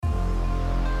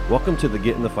Welcome to the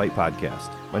Get in the Fight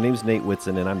podcast. My name is Nate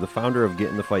Whitson, and I'm the founder of Get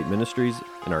in the Fight Ministries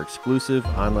and our exclusive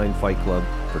online fight club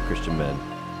for Christian men.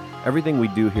 Everything we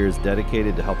do here is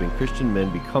dedicated to helping Christian men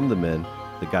become the men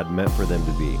that God meant for them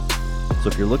to be. So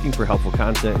if you're looking for helpful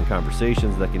content and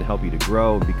conversations that can help you to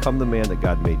grow and become the man that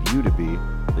God made you to be,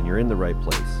 then you're in the right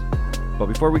place. But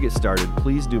before we get started,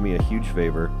 please do me a huge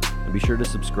favor and be sure to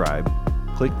subscribe,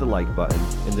 click the like button,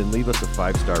 and then leave us a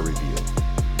 5-star review.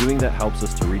 Doing that helps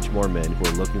us to reach more men who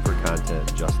are looking for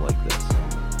content just like this.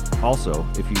 Also,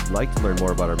 if you'd like to learn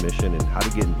more about our mission and how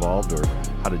to get involved or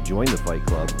how to join the Fight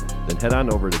Club, then head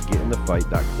on over to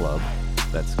getinthefight.club.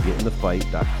 That's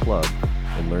getinthefight.club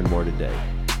and learn more today.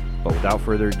 But without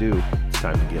further ado, it's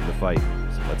time to get in the fight.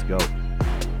 So let's go.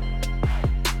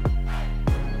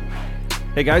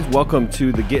 Hey guys, welcome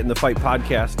to the Get in the Fight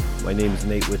podcast. My name is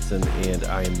Nate Whitson and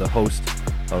I am the host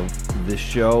of this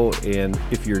show. And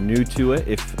if you're new to it,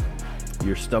 if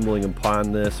you're stumbling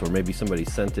upon this or maybe somebody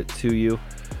sent it to you,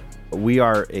 we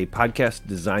are a podcast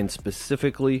designed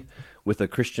specifically with a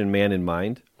Christian man in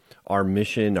mind. Our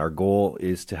mission, our goal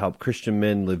is to help Christian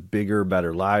men live bigger,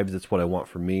 better lives. It's what I want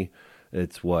for me.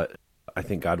 It's what I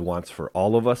think God wants for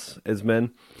all of us as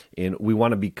men. And we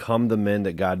want to become the men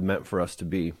that God meant for us to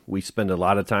be. We spend a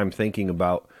lot of time thinking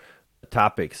about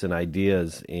topics and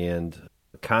ideas and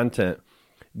content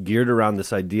geared around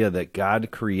this idea that God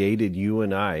created you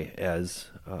and I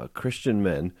as Christian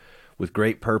men with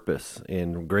great purpose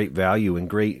and great value and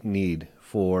great need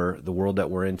for the world that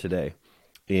we're in today.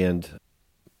 And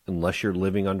unless you're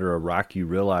living under a rock, you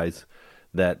realize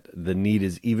that the need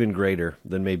is even greater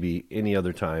than maybe any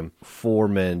other time for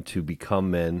men to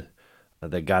become men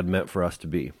that God meant for us to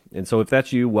be. And so if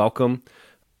that's you, welcome.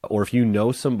 Or if you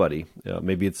know somebody,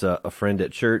 maybe it's a friend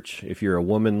at church, if you're a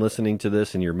woman listening to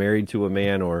this and you're married to a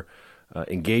man or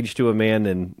engaged to a man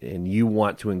and you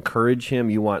want to encourage him,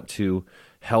 you want to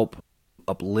help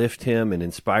uplift him and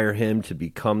inspire him to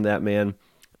become that man,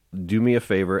 do me a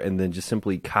favor and then just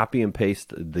simply copy and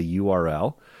paste the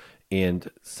URL and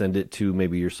send it to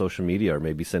maybe your social media or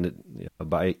maybe send it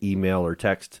by email or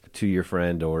text to your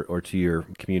friend or to your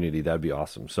community. That'd be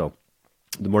awesome. So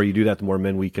the more you do that, the more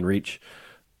men we can reach.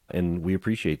 And we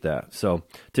appreciate that. So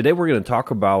today we're going to talk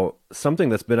about something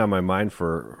that's been on my mind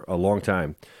for a long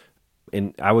time.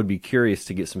 And I would be curious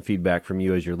to get some feedback from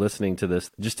you as you're listening to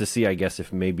this, just to see, I guess,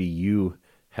 if maybe you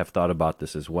have thought about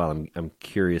this as well. I'm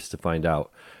curious to find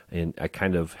out. And I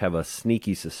kind of have a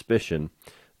sneaky suspicion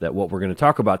that what we're going to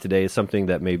talk about today is something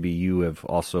that maybe you have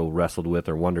also wrestled with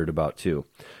or wondered about too.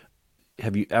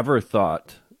 Have you ever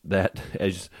thought that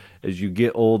as you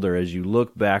get older, as you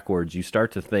look backwards, you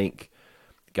start to think,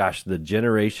 gosh, the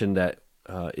generation that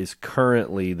is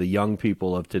currently the young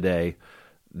people of today,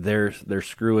 they're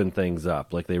screwing things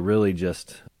up. Like they really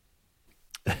just,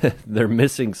 they're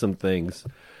missing some things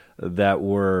that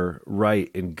were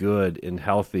right and good and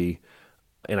healthy.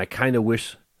 And I kind of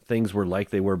wish things were like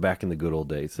they were back in the good old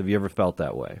days. Have you ever felt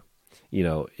that way? You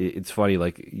know, it's funny,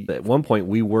 like at one point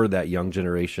we were that young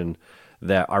generation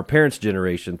that our parents'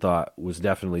 generation thought was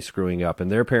definitely screwing up,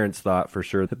 and their parents thought for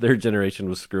sure that their generation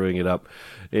was screwing it up,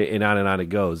 and on it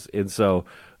goes. And so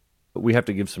we have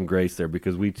to give some grace there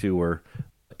because we too were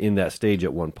in that stage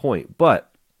at one point.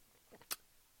 But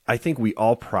I think we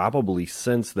all probably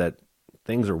sense that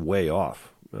things are way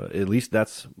off. At least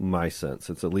that's my sense.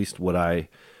 It's at least what I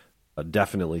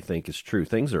definitely think is true.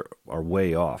 Things are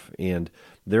way off, and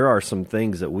there are some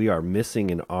things that we are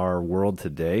missing in our world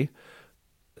today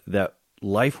that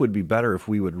life would be better if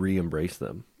we would re-embrace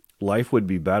them. Life would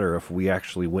be better if we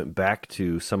actually went back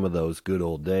to some of those good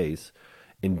old days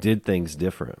and did things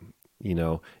different. You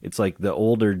know, it's like the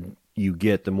older you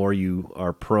get, the more you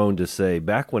are prone to say,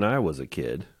 back when I was a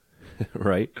kid,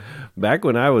 right? Back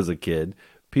when I was a kid,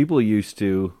 people used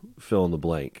to fill in the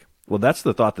blank. Well, that's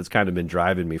the thought that's kind of been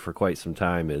driving me for quite some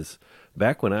time is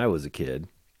back when I was a kid,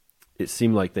 it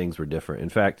seemed like things were different. In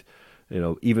fact, you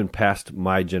know, even past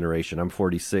my generation, I'm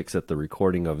 46 at the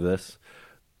recording of this,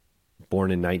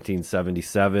 born in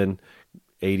 1977,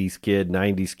 80s kid,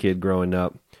 90s kid growing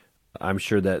up. I'm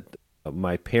sure that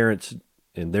my parents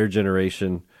and their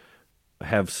generation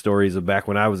have stories of back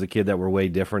when I was a kid that were way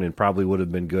different and probably would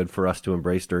have been good for us to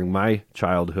embrace during my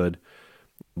childhood.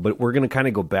 But we're going to kind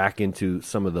of go back into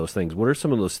some of those things. What are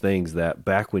some of those things that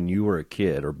back when you were a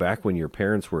kid or back when your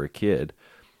parents were a kid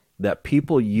that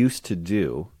people used to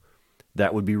do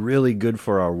that would be really good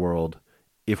for our world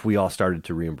if we all started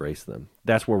to re-embrace them?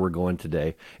 That's where we're going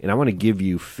today. And I want to give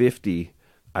you 50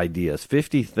 ideas,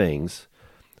 50 things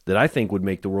that I think would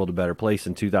make the world a better place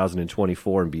in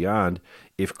 2024 and beyond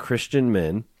if Christian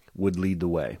men would lead the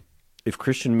way. If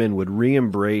Christian men would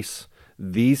re-embrace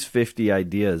these 50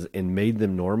 ideas and made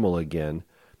them normal again,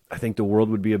 I think the world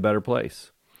would be a better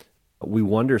place. We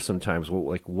wonder sometimes, well,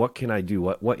 like, what can I do?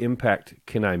 What impact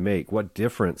can I make? What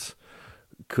difference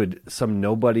could some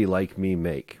nobody like me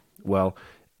make? Well,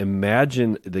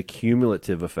 imagine the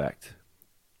cumulative effect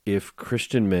if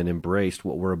Christian men embraced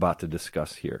what we're about to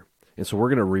discuss here. And so we're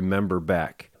going to remember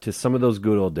back to some of those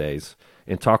good old days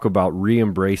and talk about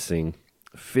re-embracing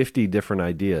 50 different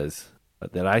ideas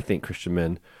that I think Christian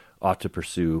men ought to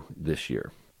pursue this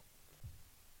year.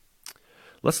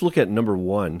 Let's look at number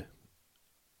 1.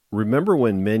 Remember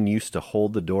when men used to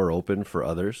hold the door open for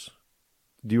others?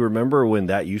 Do you remember when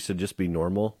that used to just be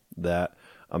normal, that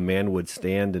a man would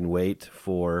stand and wait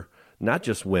for not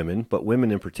just women, but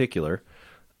women in particular,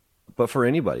 but for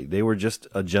anybody? They were just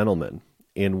a gentleman.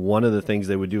 And one of the things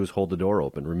they would do is hold the door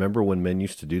open. Remember when men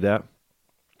used to do that?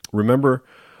 Remember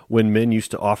when men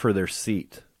used to offer their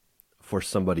seat for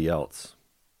somebody else?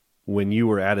 When you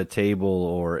were at a table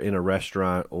or in a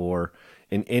restaurant or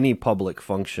in any public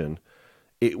function,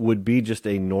 it would be just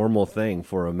a normal thing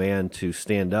for a man to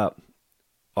stand up,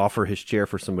 offer his chair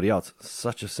for somebody else.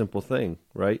 Such a simple thing,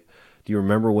 right? Do you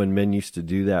remember when men used to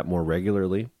do that more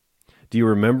regularly? Do you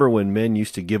remember when men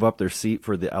used to give up their seat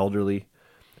for the elderly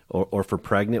or for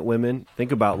pregnant women?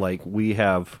 Think about, like, we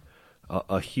have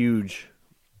a huge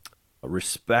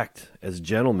respect as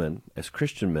gentlemen, as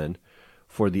Christian men,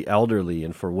 for the elderly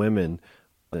and for women.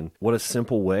 And what a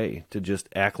simple way to just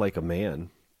act like a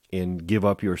man and give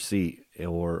up your seat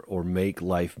or make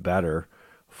life better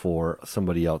for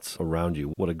somebody else around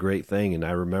you. What a great thing. And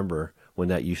I remember when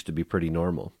that used to be pretty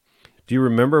normal. Do you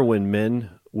remember when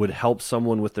men would help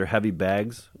someone with their heavy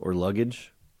bags or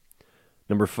luggage?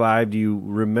 Number 5, do you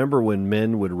remember when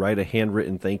men would write a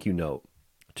handwritten thank you note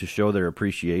to show their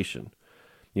appreciation?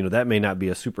 You know, that may not be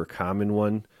a super common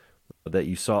one that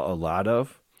you saw a lot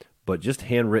of, but just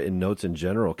handwritten notes in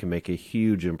general can make a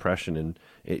huge impression, and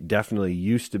it definitely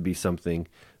used to be something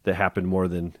that happened more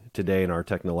than today in our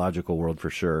technological world, for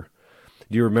sure.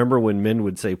 Do you remember when men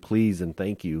would say please and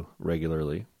thank you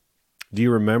regularly? Do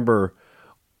you remember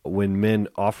when men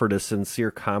offered a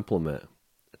sincere compliment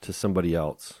to somebody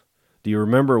else? Do you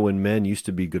remember when men used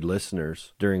to be good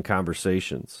listeners during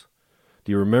conversations?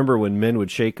 Do you remember when men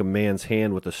would shake a man's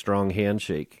hand with a strong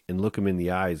handshake and look him in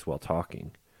the eyes while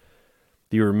talking?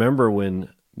 Do you remember when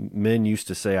men used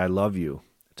to say, I love you,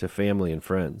 to family and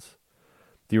friends?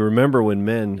 Do you remember when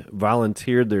men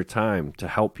volunteered their time to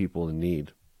help people in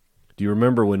need? Do you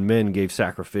remember when men gave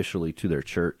sacrificially to their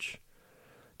church?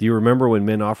 Do you remember when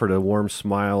men offered a warm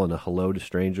smile and a hello to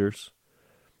strangers?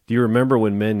 Do you remember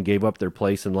when men gave up their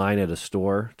place in line at a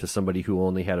store to somebody who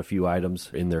only had a few items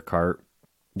in their cart?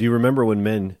 Do you remember when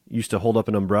men used to hold up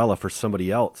an umbrella for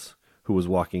somebody else who was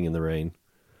walking in the rain?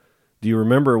 Do you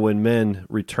remember when men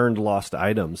returned lost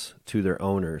items to their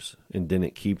owners and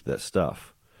didn't keep that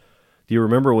stuff? Do you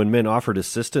remember when men offered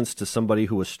assistance to somebody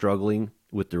who was struggling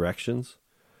with directions?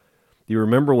 Do you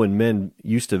remember when men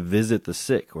used to visit the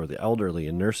sick or the elderly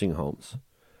in nursing homes?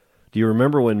 Do you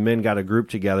remember when men got a group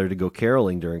together to go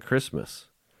caroling during Christmas?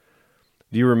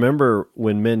 Do you remember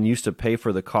when men used to pay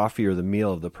for the coffee or the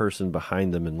meal of the person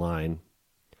behind them in line?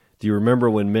 Do you remember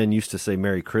when men used to say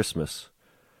Merry Christmas?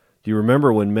 Do you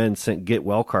remember when men sent get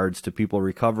well cards to people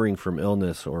recovering from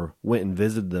illness or went and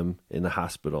visited them in the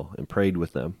hospital and prayed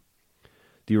with them?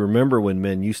 Do you remember when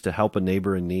men used to help a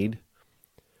neighbor in need?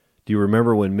 Do you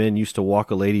remember when men used to walk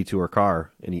a lady to her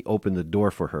car and he opened the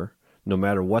door for her, no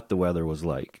matter what the weather was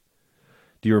like?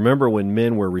 Do you remember when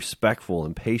men were respectful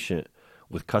and patient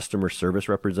with customer service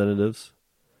representatives?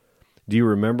 Do you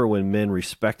remember when men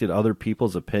respected other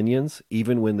people's opinions,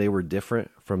 even when they were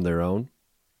different from their own?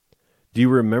 Do you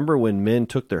remember when men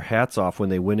took their hats off when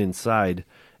they went inside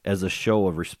as a show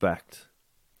of respect?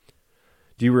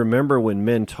 Do you remember when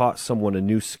men taught someone a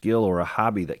new skill or a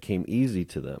hobby that came easy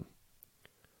to them?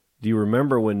 Do you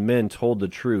remember when men told the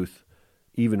truth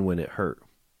even when it hurt?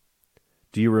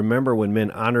 Do you remember when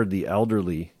men honored the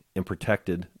elderly and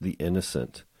protected the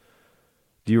innocent?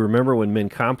 Do you remember when men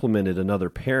complimented another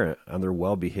parent on their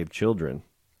well-behaved children?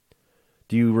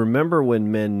 Do you remember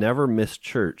when men never missed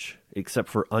church except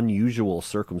for unusual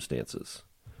circumstances?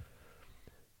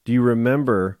 Do you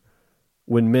remember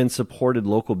when men supported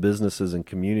local businesses and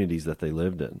communities that they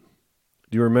lived in?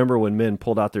 Do you remember when men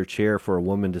pulled out their chair for a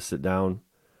woman to sit down?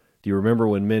 Do you remember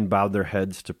when men bowed their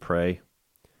heads to pray?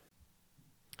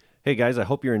 Hey guys, I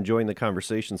hope you're enjoying the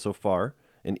conversation so far.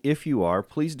 And if you are,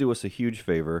 please do us a huge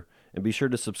favor and be sure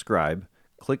to subscribe,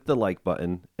 click the like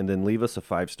button, and then leave us a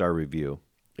 5-star review.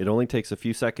 It only takes a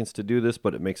few seconds to do this,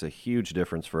 but it makes a huge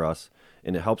difference for us,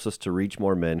 and it helps us to reach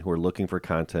more men who are looking for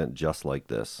content just like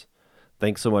this.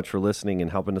 Thanks so much for listening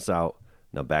and helping us out.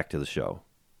 Now back to the show.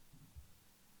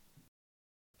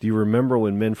 Do you remember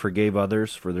when men forgave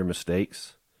others for their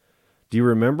mistakes? Do you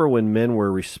remember when men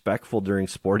were respectful during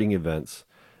sporting events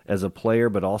as a player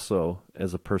but also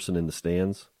as a person in the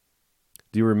stands?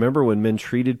 Do you remember when men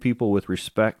treated people with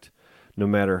respect no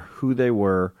matter who they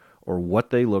were or what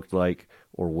they looked like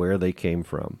or where they came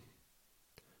from?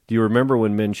 Do you remember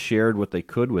when men shared what they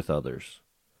could with others?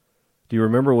 Do you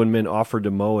remember when men offered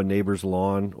to mow a neighbor's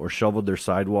lawn or shoveled their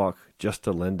sidewalk just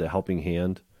to lend a helping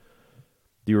hand?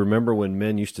 Do you remember when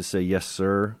men used to say yes,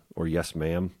 sir, or yes,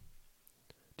 ma'am?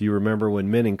 Do you remember when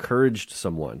men encouraged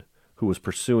someone who was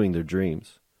pursuing their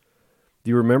dreams? Do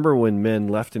you remember when men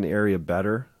left an area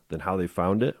better than how they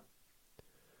found it?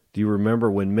 Do you remember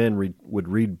when men would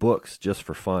read books just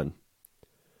for fun?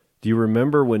 Do you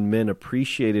remember when men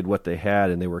appreciated what they had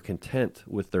and they were content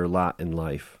with their lot in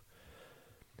life?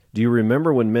 Do you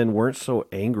remember when men weren't so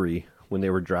angry when they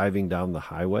were driving down the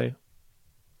highway?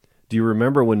 Do you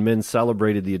remember when men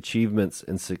celebrated the achievements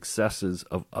and successes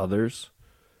of others?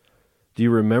 Do you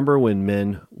remember when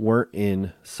men weren't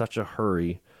in such a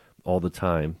hurry all the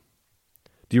time?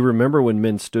 Do you remember when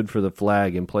men stood for the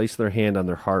flag and placed their hand on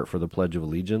their heart for the Pledge of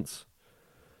Allegiance?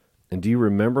 And do you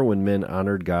remember when men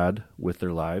honored God with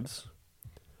their lives?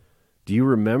 Do you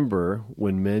remember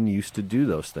when men used to do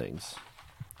those things?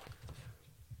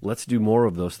 Let's do more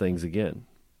of those things again.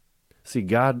 See,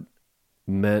 God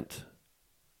meant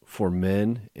for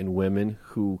men and women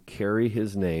who carry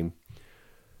his name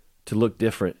to look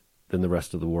different than the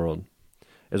rest of the world.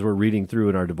 As we're reading through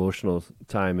in our devotional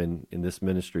time in this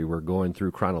ministry, we're going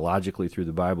through chronologically through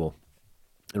the Bible.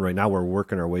 And right now we're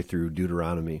working our way through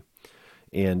Deuteronomy.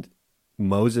 And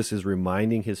Moses is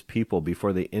reminding his people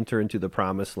before they enter into the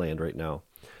promised land right now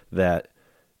that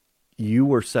you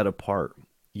were set apart.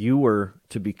 You were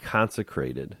to be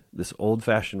consecrated. This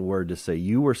old-fashioned word to say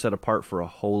you were set apart for a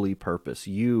holy purpose.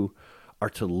 You are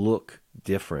to look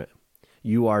different.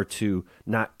 You are to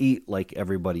not eat like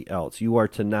everybody else. You are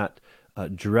to not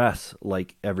dress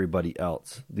like everybody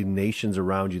else. The nations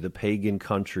around you, the pagan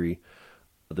country,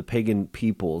 the pagan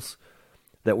peoples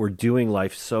that were doing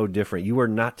life so different. You are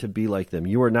not to be like them.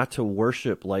 You are not to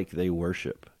worship like they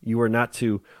worship. You are not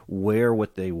to wear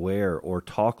what they wear or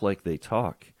talk like they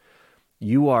talk.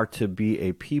 You are to be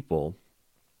a people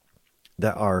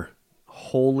that are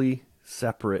wholly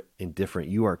separate and different.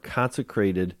 You are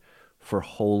consecrated for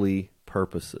holy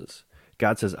purposes.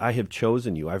 God says, I have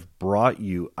chosen you. I've brought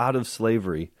you out of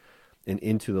slavery and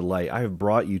into the light. I have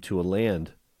brought you to a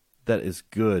land that is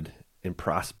good and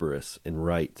prosperous and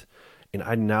right. And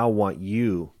I now want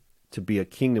you to be a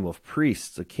kingdom of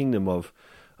priests, a kingdom of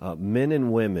men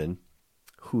and women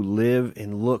who live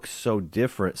and look so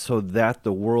different so that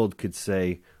the world could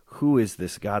say, who is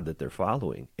this God that they're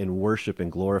following? And worship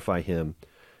and glorify him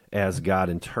as God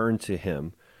and turn to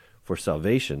him for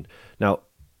salvation. Now,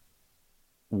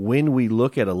 when we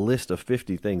look at a list of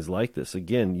 50 things like this,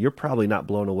 again, you're probably not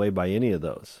blown away by any of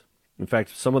those. In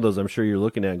fact, some of those I'm sure you're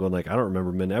looking at and going like, I don't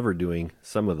remember men ever doing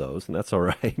some of those, and that's all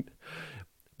right.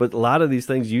 But a lot of these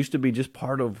things used to be just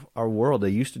part of our world. They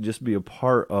used to just be a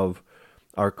part of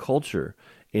our culture.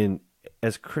 And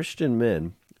as Christian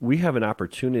men, we have an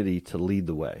opportunity to lead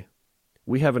the way.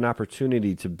 We have an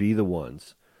opportunity to be the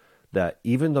ones that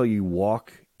even though you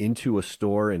walk into a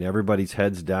store and everybody's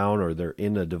heads down or they're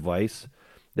in a device,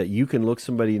 that you can look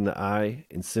somebody in the eye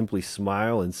and simply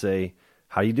smile and say,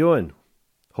 how you doing?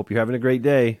 Hope you're having a great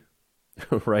day,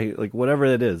 right? Like whatever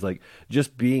it is, like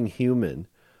just being human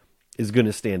is going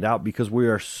to stand out because we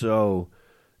are so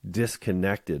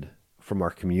disconnected from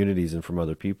our communities and from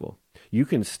other people. You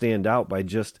can stand out by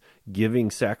just giving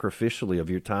sacrificially of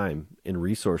your time and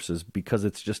resources because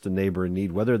it's just a neighbor in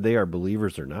need, whether they are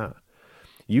believers or not.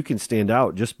 You can stand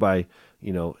out just by,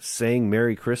 saying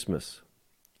Merry Christmas.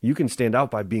 You can stand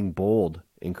out by being bold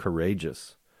and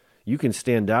courageous. You can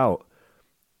stand out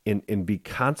and be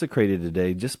consecrated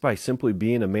today just by simply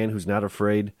being a man who's not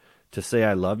afraid to say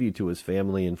I love you to his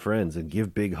family and friends and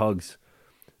give big hugs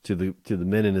to the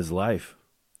men in his life.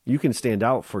 You can stand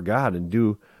out for God and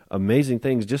do amazing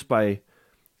things just by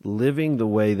living the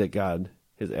way that God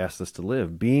has asked us to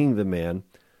live, being the man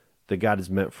that God has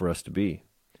meant for us to be.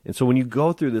 And so when you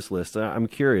go through this list, I'm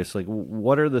curious, like,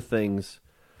 what are the things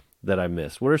that I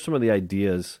missed? What are some of the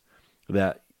ideas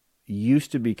that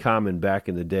used to be common back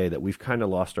in the day that we've kind of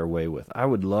lost our way with? I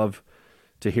would love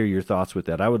to hear your thoughts with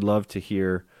that. I would love to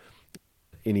hear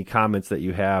any comments that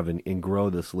you have and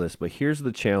grow this list. But here's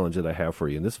the challenge that I have for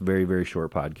you in this very, very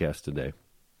short podcast today.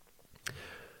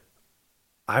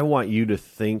 I want you to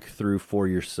think through for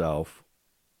yourself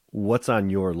what's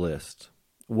on your list.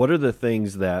 What are the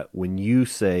things that when you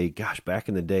say, gosh, back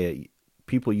in the day,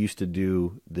 people used to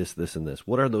do this, this, and this.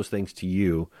 What are those things to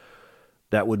you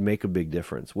that would make a big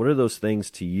difference? What are those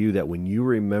things to you that when you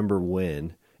remember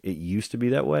when it used to be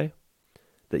that way,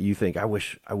 that you think, I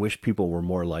wish people were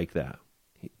more like that?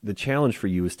 The challenge for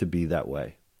you is to be that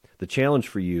way. The challenge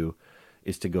for you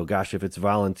is to go, gosh, if it's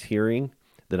volunteering,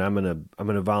 then I'm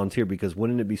gonna volunteer, because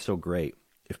wouldn't it be so great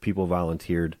if people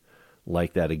volunteered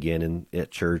like that again at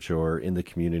church or in the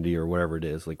community or whatever it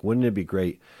is? Like, wouldn't it be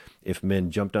great if men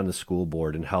jumped on the school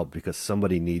board and helped because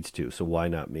somebody needs to, so why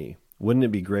not me? Wouldn't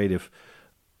it be great if,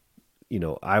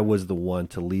 I was the one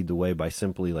to lead the way by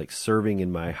simply like serving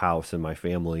in my house and my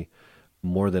family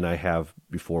more than I have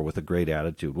before with a great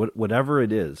attitude? Whatever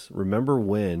it is, remember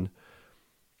when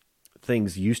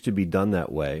things used to be done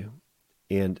that way,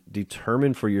 and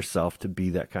determine for yourself to be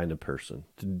that kind of person,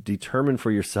 to determine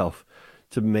for yourself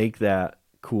to make that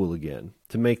cool again,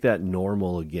 to make that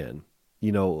normal again.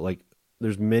 Like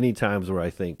there's many times where I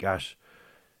think, gosh,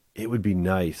 it would be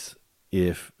nice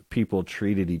if people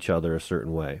treated each other a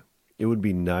certain way. It would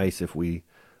be nice if we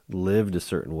lived a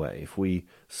certain way, if we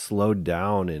slowed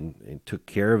down and took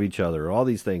care of each other, all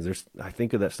these things. I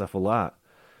think of that stuff a lot.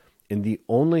 And the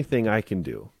only thing I can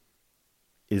do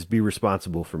is be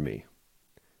responsible for me.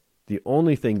 The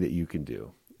only thing that you can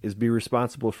do is be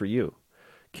responsible for you.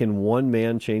 Can one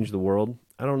man change the world?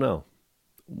 I don't know.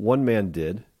 One man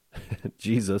did.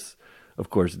 Jesus, of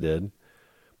course, did.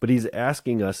 But he's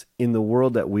asking us in the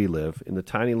world that we live, in the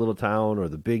tiny little town or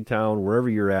the big town, wherever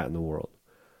you're at in the world,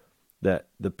 that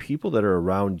the people that are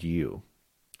around you,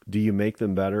 do you make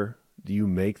them better? Do you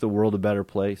make the world a better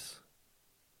place?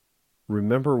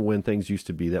 Remember when things used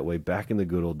to be that way back in the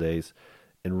good old days,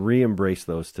 and re-embrace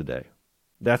those today.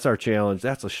 That's our challenge.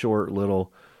 That's a short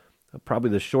little, probably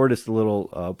the shortest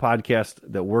little podcast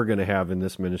that we're going to have in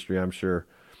this ministry, I'm sure.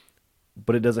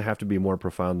 But it doesn't have to be more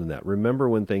profound than that. Remember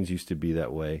when things used to be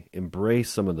that way.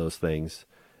 Embrace some of those things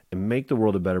and make the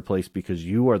world a better place, because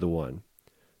you are the one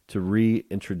to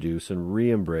reintroduce and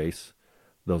re-embrace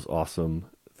those awesome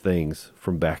things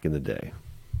from back in the day.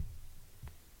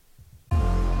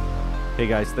 Hey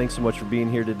guys, thanks so much for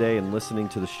being here today and listening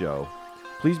to the show.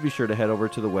 Please be sure to head over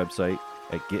to the website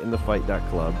at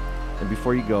getinthefight.club. And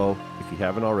before you go, if you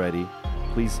haven't already,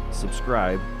 please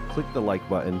subscribe, click the like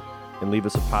button, and leave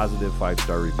us a positive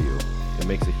 5-star review. It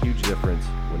makes a huge difference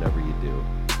whenever you do.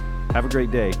 Have a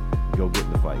great day. Go get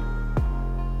in the fight.